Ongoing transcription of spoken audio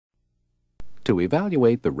To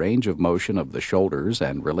evaluate the range of motion of the shoulders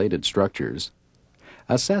and related structures,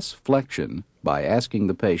 assess flexion by asking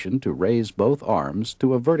the patient to raise both arms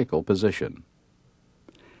to a vertical position.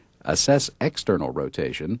 Assess external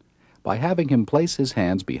rotation by having him place his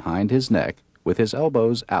hands behind his neck with his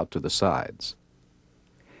elbows out to the sides.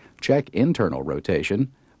 Check internal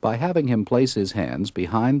rotation by having him place his hands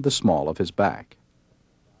behind the small of his back.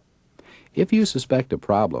 If you suspect a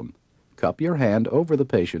problem, cup your hand over the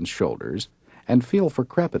patient's shoulders and feel for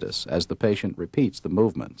crepitus as the patient repeats the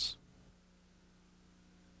movements.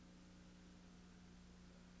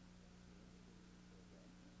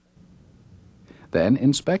 Then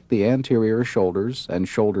inspect the anterior shoulders and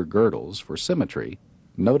shoulder girdles for symmetry,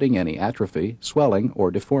 noting any atrophy, swelling,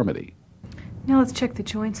 or deformity. Now let's check the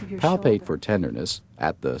joints of your shoulder. Palpate for tenderness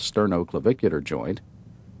at the sternoclavicular joint,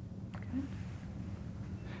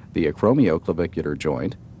 the acromioclavicular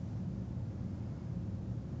joint,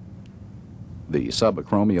 the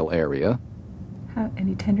subacromial area.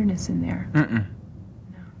 Any tenderness in there? Mm-mm.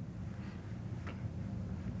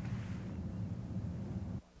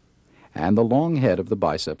 And the long head of the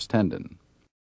biceps tendon.